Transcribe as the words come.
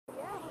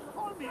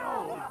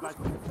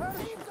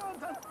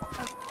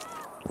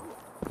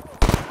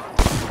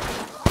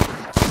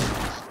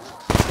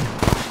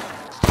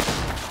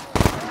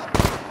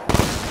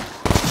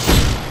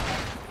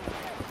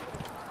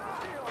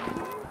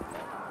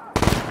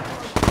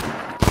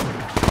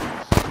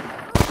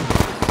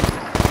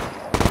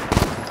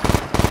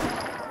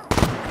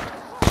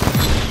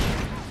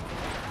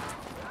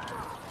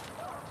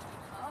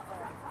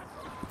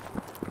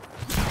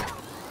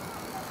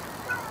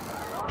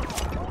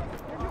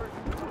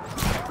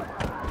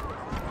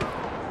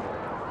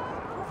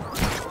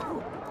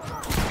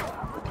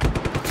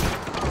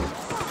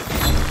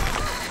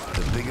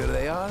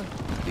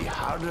The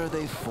harder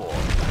they fall.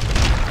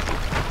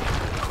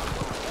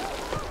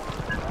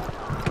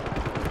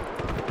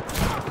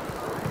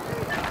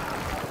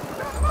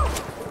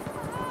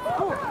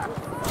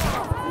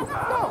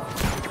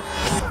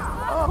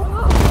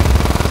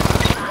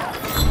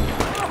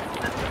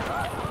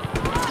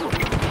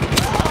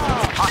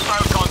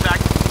 Hostile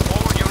contact.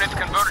 All units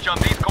converge on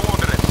these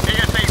coordinates.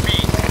 ASAP.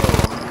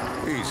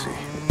 Easy.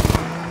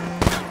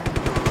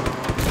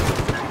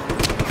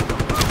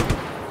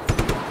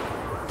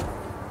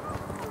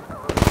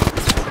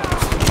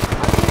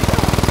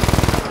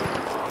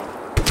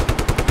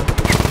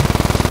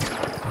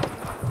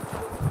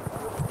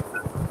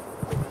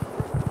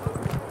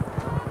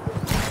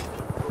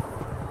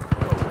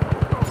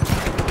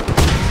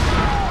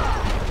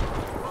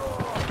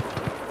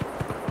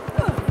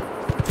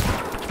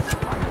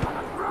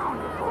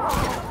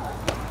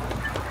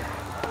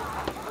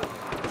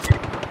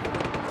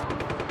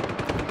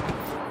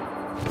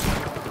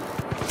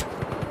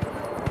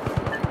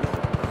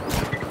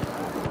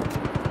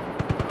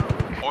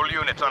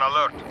 Units on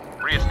alert.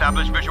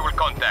 Re-establish visual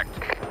contact.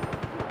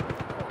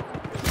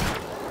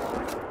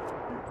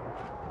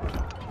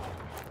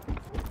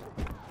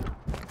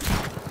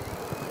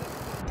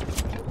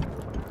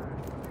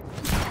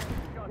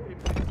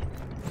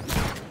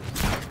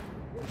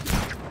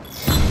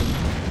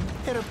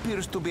 There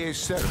appears to be a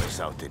service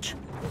outage.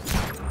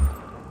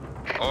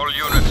 All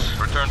units,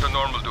 return to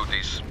normal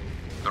duties.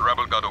 The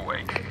rebel got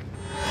away.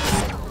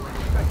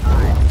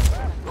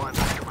 Going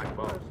back to my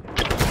boat.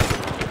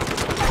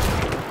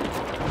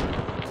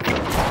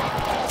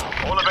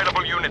 All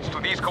available units to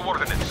these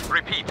coordinates.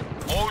 Repeat,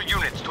 all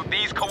units to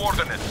these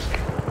coordinates.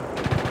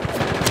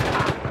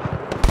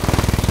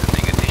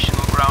 Sending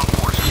additional ground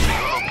forces to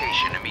your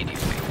location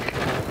immediately.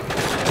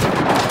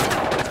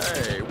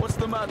 Hey, what's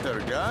the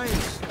matter,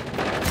 guys?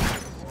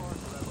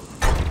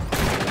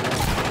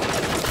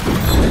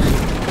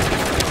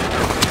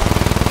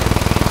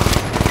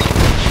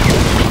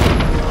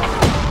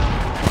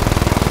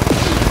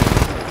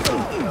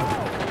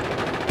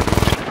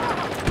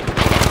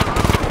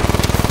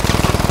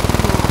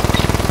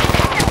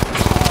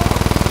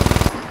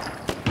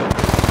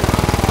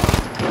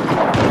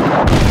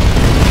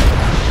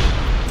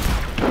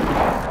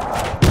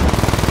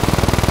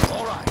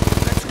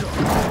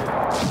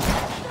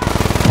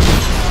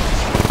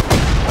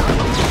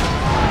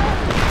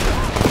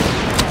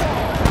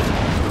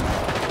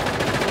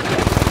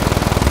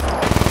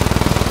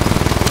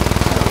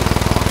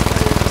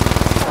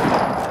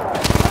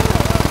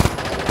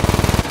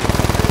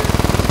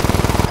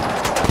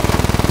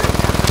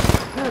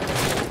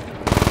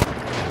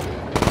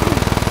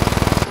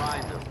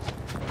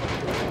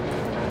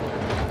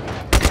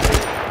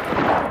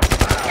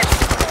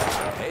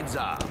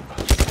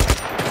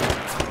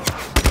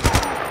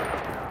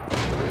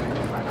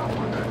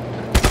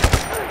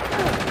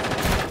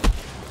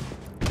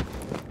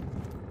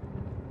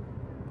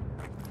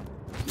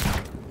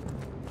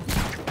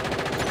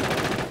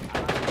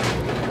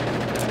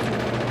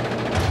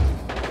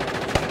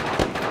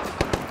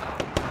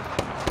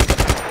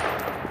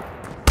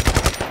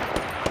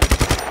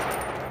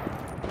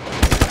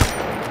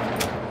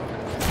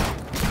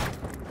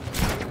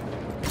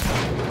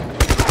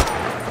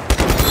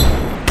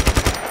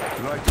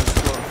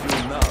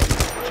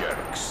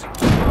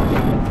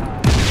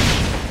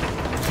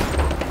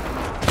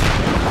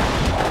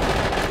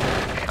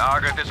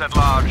 Target is at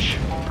large.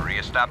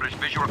 Re-establish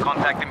visual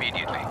contact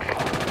immediately.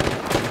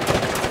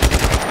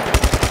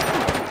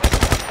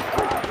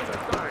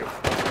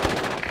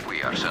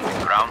 We are sending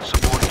ground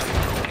support to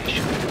your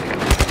location.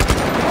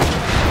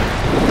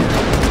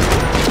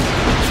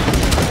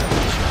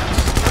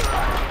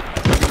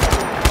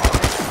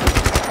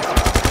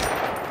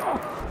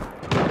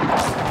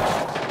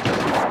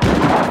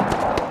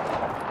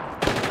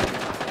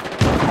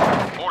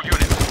 All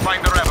units,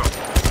 find the rebel.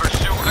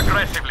 Pursue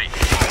aggressively.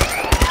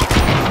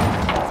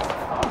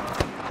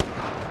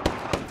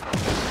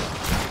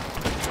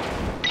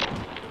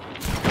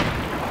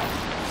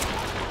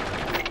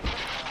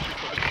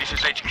 This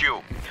is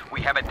HQ.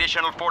 We have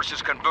additional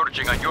forces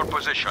converging on your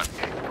position.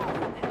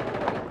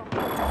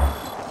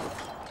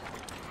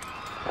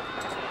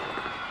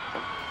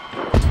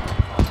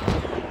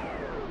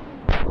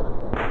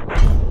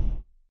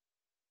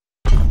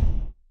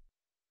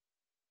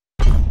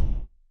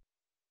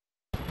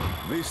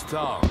 This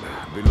town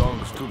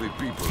belongs to the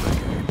people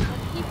again.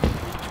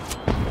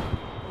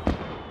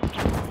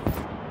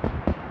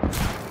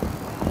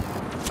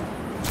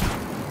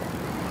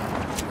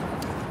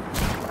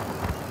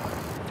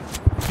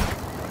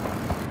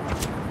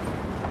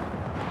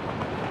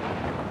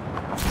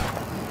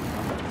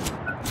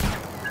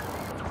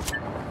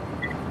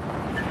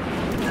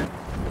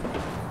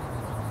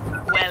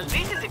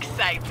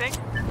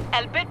 exciting.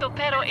 Alberto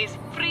Pero is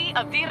free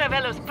of Di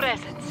Ravello's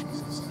presence.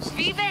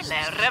 Vive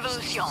la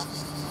revolution.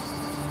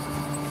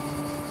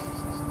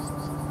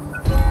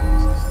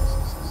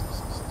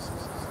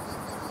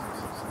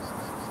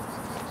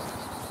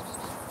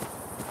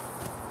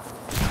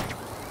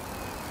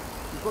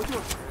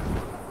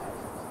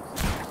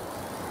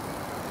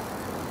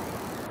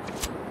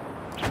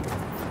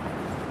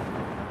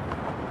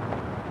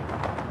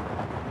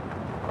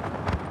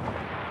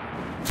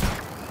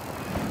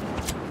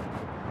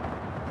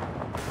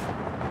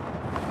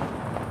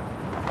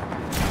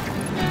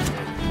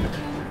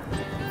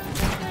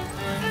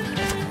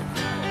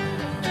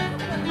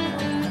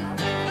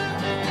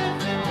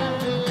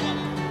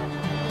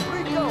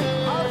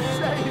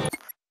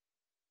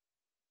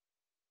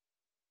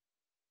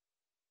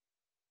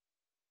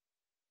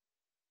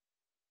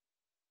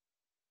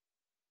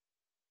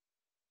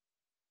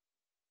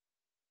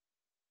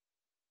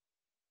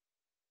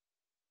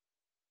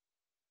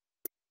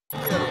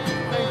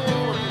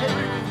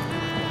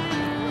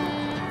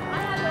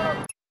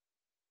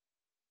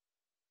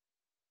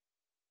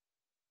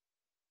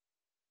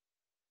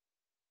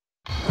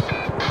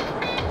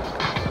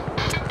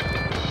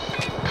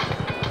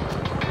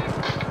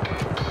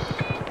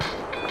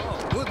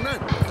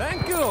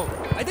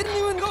 I didn't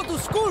even go to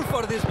school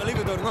for this, believe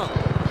it or not.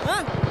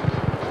 Huh?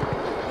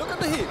 Look at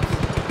the hip.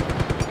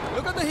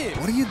 Look at the hip.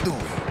 What are you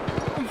doing?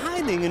 I'm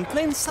hiding in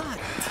plain sight.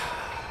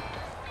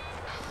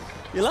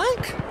 You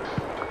like?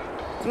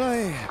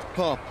 Try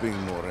popping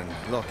more and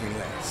locking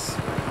less.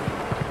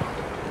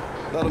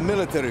 A lot of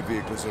military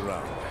vehicles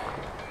around.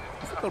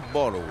 I think I'll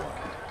borrow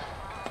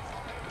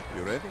one.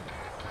 You ready?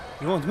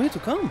 You want me to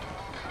come?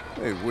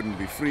 It wouldn't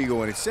be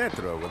Frigo and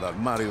etc. without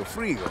Mario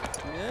Frigo.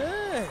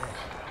 Yeah.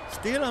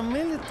 Still a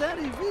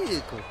military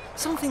vehicle.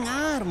 Something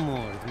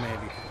armored,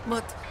 maybe.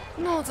 But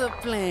not a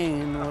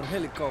plane or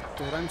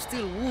helicopter. I'm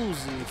still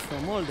woozy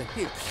from all the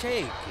hip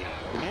shaking.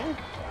 Eh?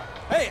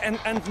 Hey,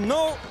 and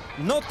no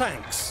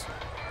tanks.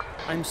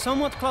 I'm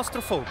somewhat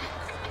claustrophobic.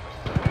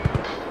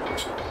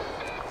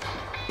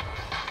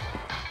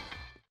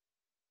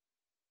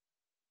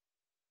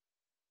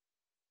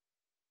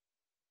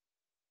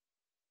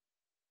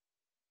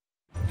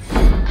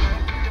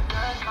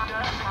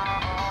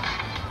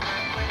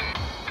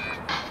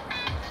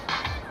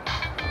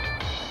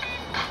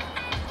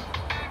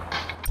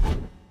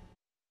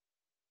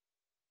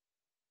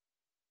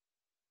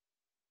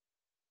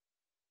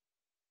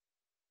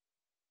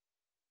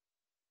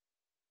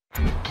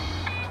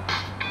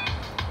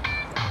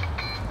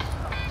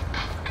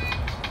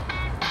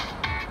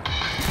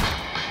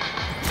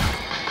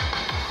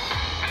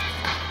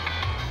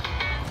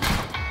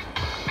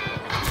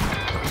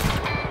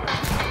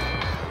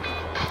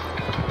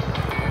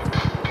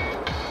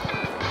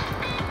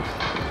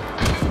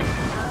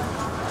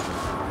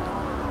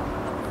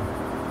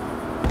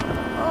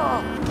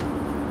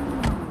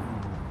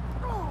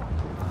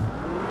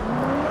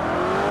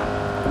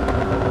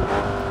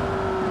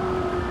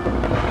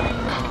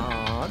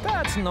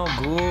 That's no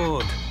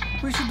good.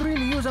 We should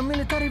really use a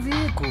military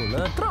vehicle,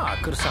 a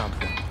truck or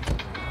something.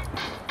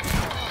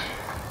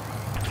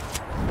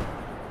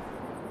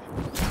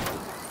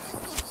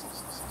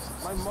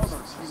 My mother,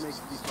 she makes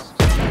these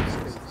mistakes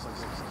against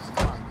especially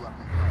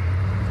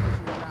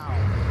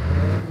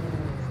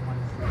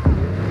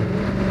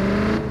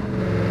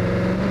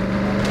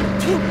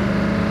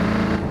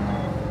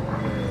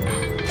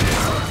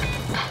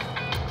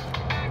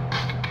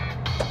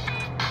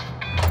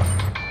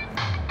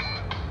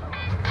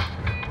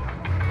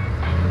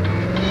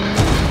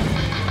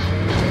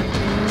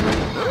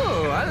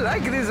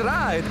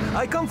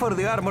I come for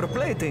the armor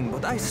plating,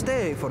 but I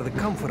stay for the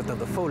comfort of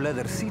the faux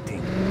leather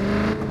seating.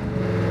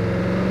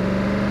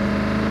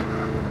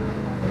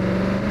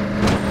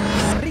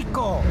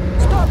 Rico,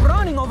 stop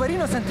running over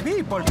innocent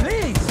people,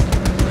 please!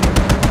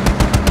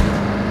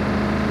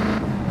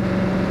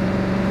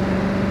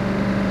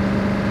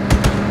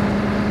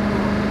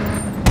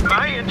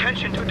 My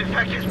intention to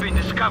defect has been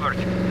discovered.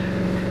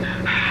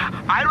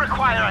 I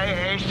require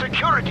a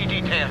security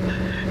detail.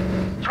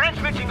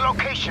 Transmitting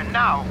location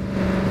now.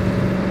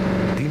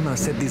 Dima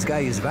said this guy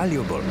is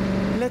valuable.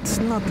 Let's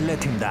not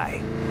let him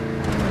die.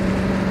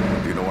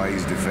 Do you know why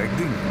he's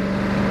defecting?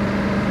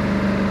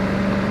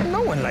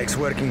 No one likes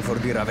working for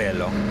Di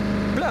Ravello.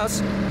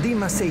 Plus,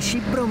 Dima says she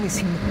promised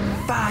him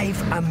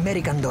 $5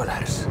 American. 5.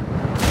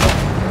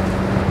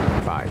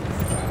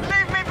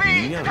 Leave me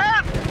be!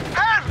 Help!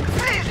 Help!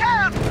 Please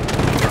help!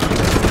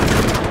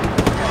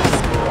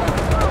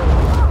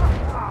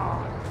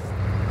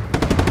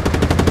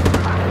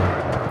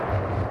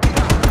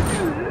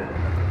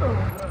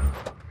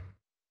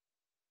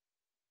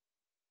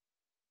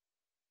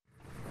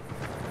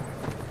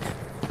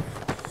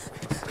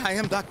 I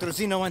am Dr.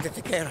 Zeno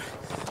Antificera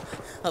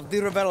of Di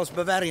Ravello's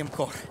Bavarian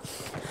Corps.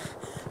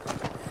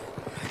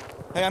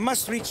 I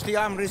must reach the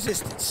armed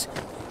resistance.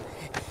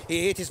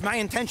 It is my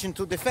intention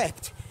to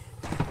defect.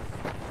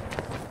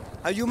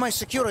 Are you my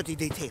security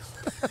detail?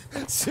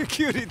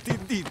 Security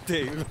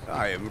detail.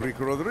 I am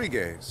Rico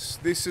Rodriguez.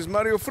 This is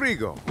Mario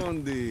Frigo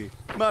on the...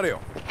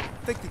 Mario,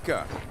 take the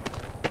car.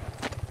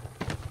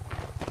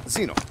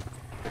 Zeno,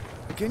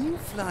 can you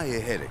fly a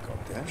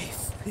helicopter?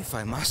 If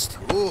I must.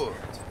 Good.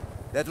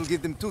 That'll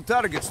give them 2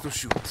 targets to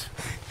shoot.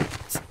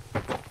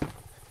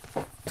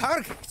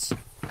 Targets?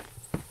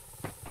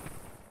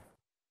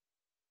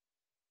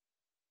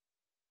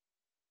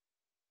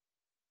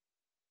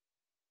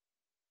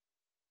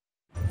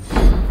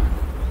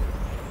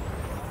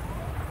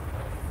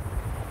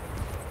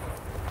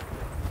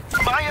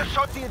 My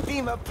associate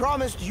Dima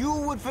promised you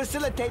would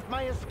facilitate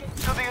my escape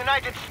to the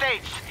United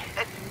States.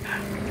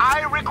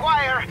 I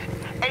require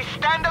a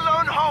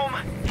standalone home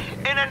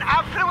in an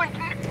affluent...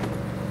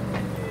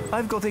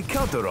 I've got a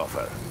counter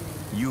offer.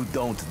 You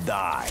don't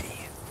die.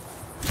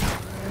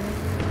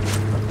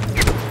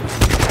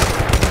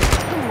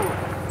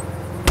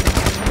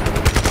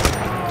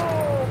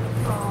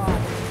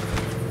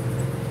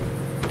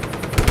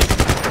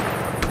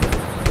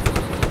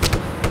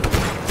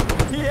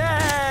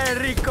 Yeah,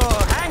 Rico,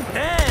 hang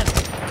ten!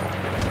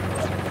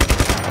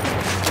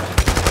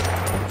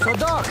 So,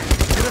 Doc,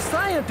 you're a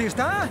scientist,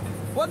 huh?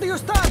 What do you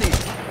study?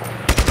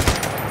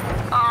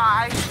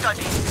 I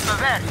study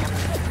Bavarian.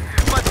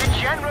 But the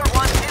General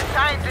wants his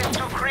scientists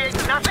to create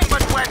nothing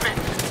but weapons.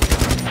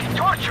 He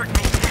tortured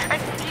me,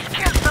 and he's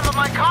killed some of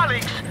my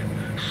colleagues.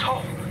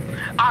 So,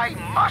 I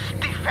must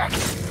defect.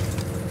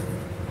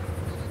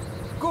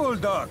 Cool,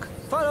 Doc.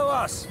 Follow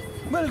us.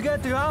 We'll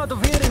get you out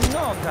of here in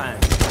no time.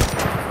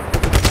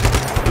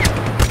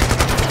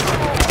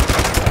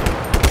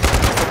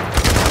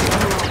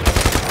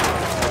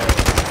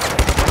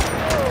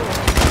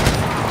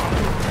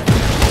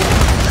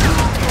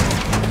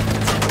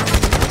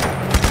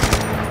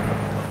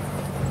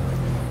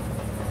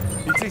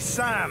 It's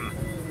Sam.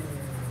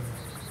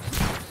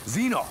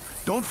 Zeno,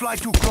 don't fly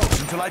too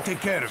close until I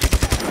take care of it.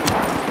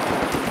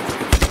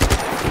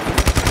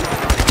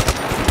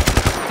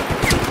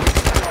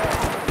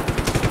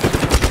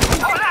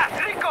 Hola,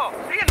 Rico!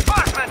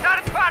 Reinforcements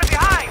aren't far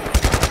behind!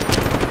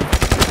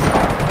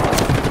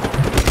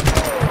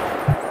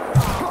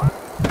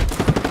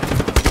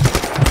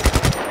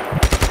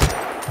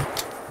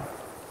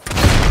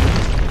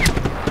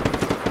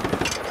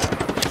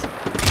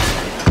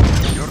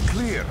 You're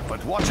clear,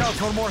 but watch out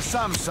for more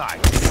SAM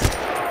sites.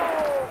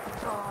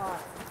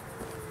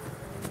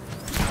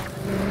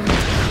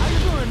 How you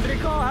doing,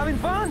 Rico? Having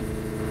fun?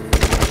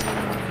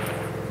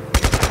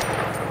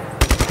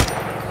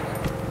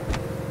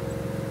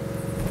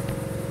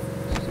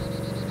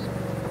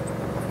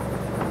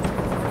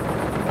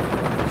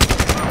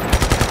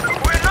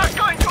 We're not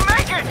going to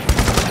make it!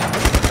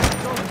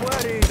 Don't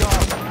worry,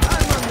 Doc.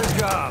 I'm on the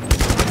job.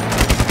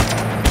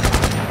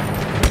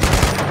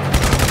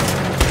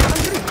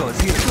 And Rico's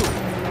here too.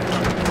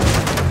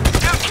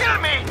 They'll kill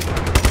me!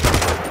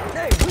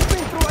 Hey, we've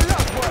been through a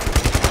lot, boy.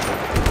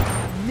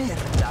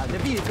 Merda, the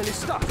vehicle is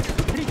stuck.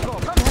 Rico,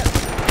 come help.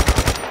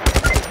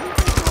 Hey, we've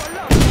been through a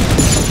lot.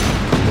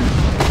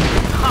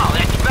 Oh,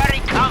 that's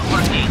very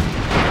comforting.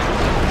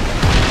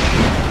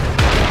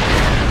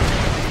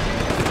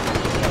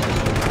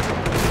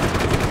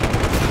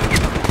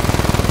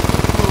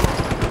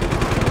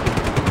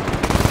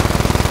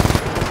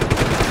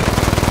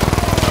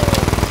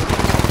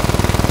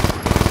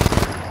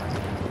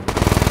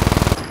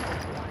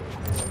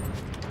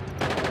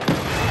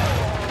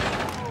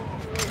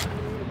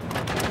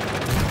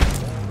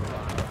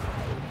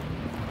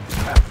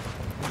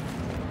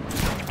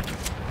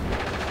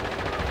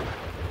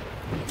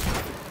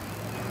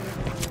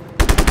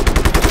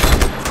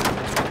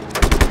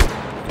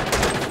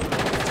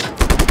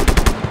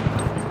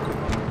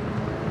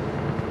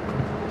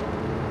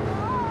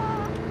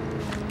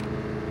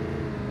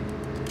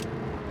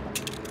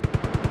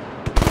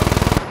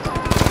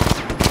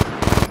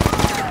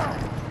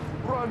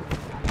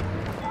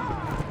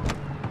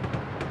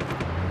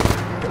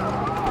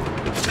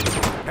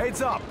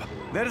 Heads up!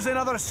 There's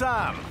another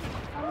SAM!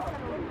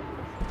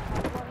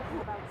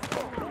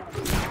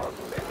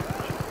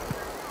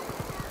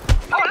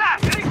 Hola,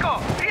 Rico!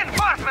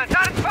 Reinforcements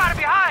aren't far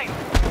behind!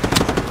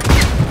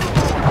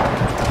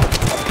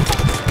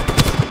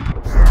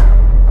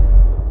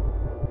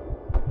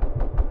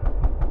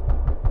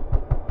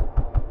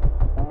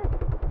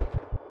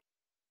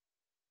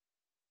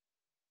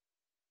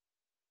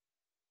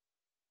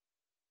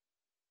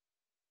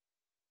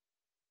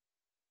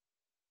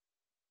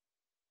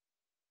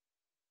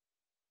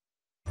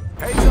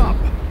 Heads up!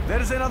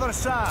 There's another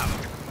SAM!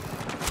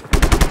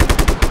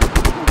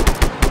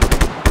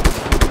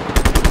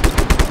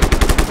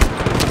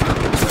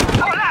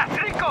 Hola,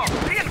 Rico!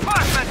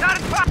 Reinforcements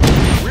aren't far...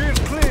 We're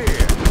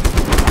clear!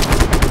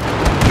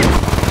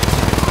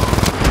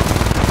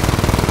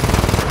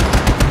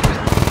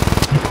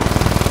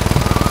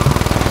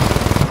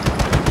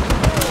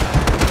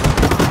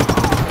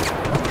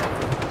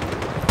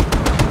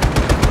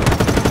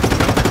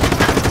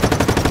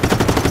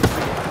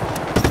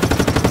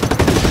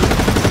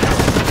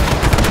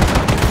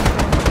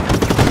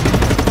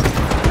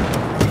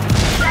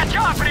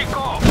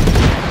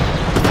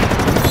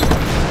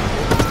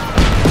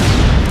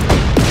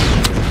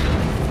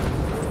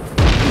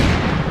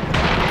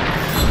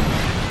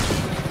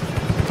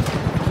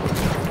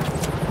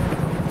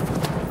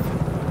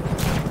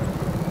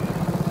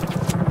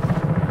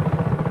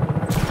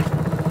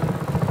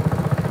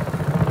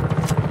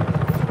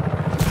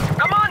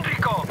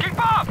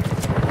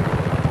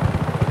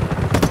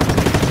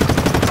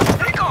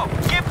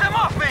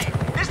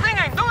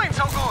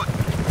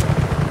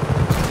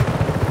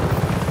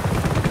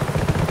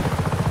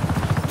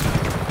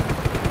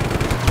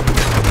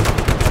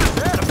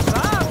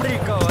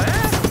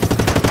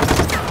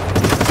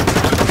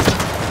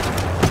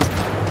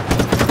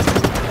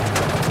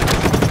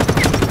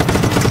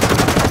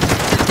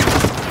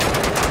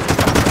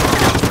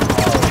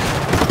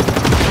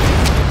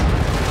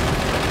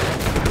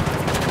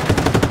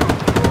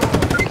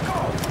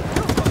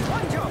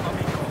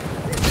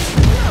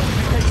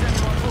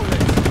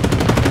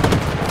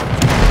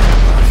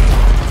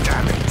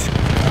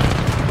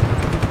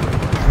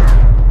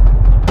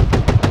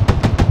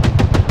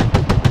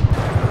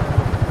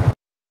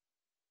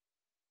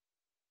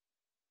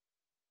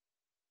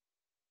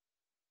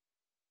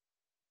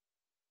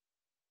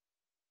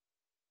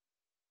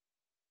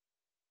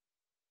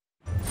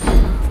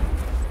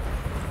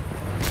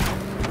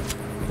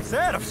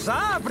 of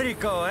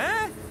Sabrico,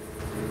 eh?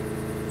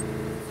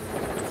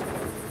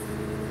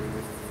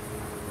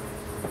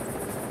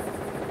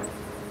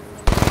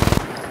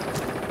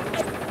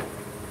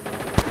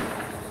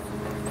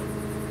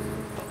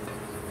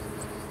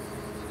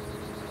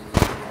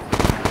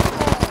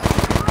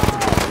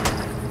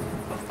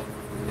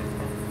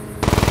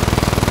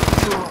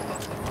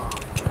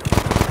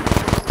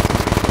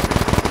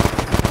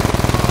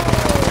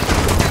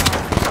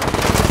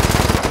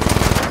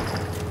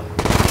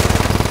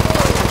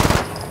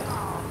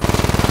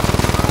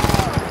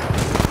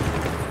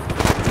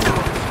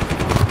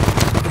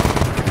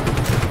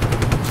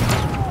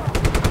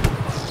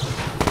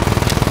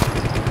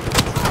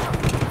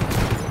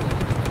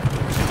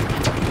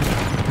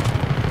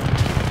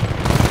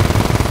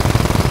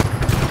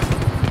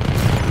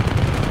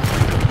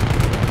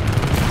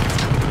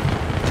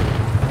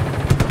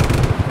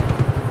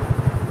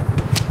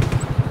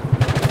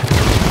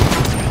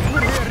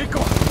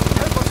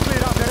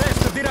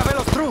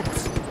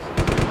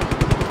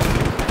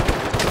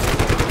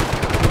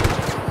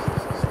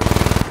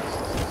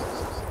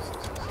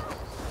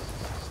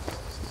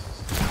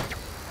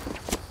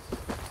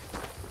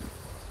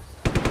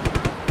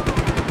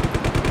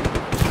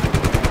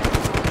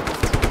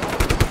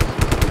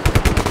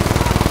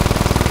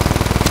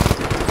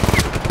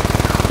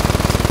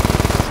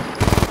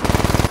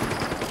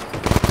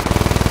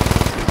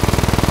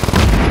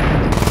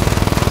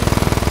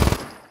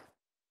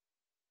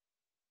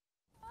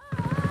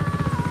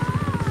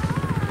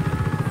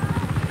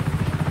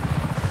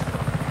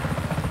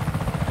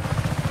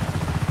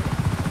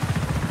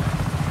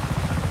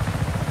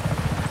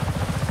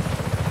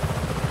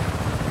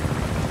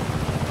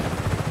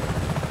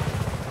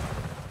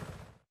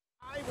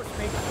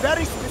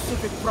 Very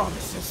specific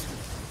promises.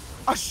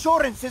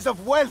 Assurances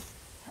of wealth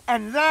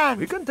and land.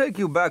 We can take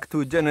you back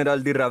to General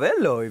Di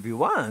Ravello if you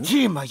want.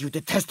 Jima, you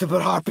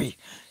detestable harpy.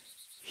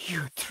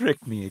 You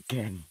tricked me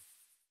again.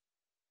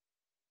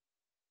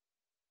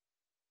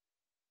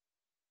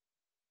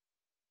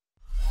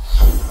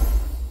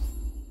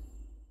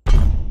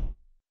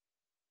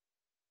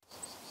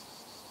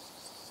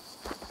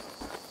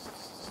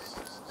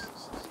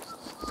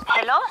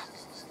 Hello?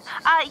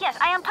 Yes,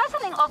 I am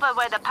puzzling over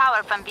where the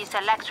power from the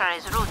Selectra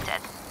is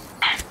rooted.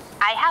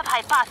 I have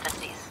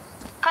hypotheses.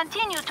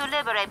 Continue to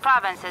liberate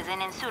provinces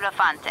in Insula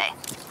Fonte.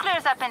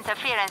 Clears up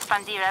interference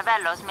from Di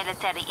Ravello's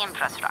military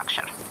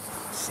infrastructure.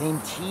 Same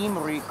team,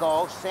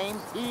 Rico. Same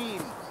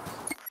team.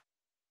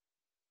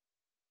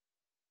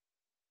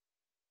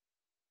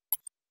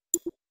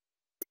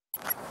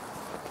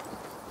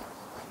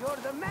 You're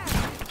the man,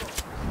 Rico.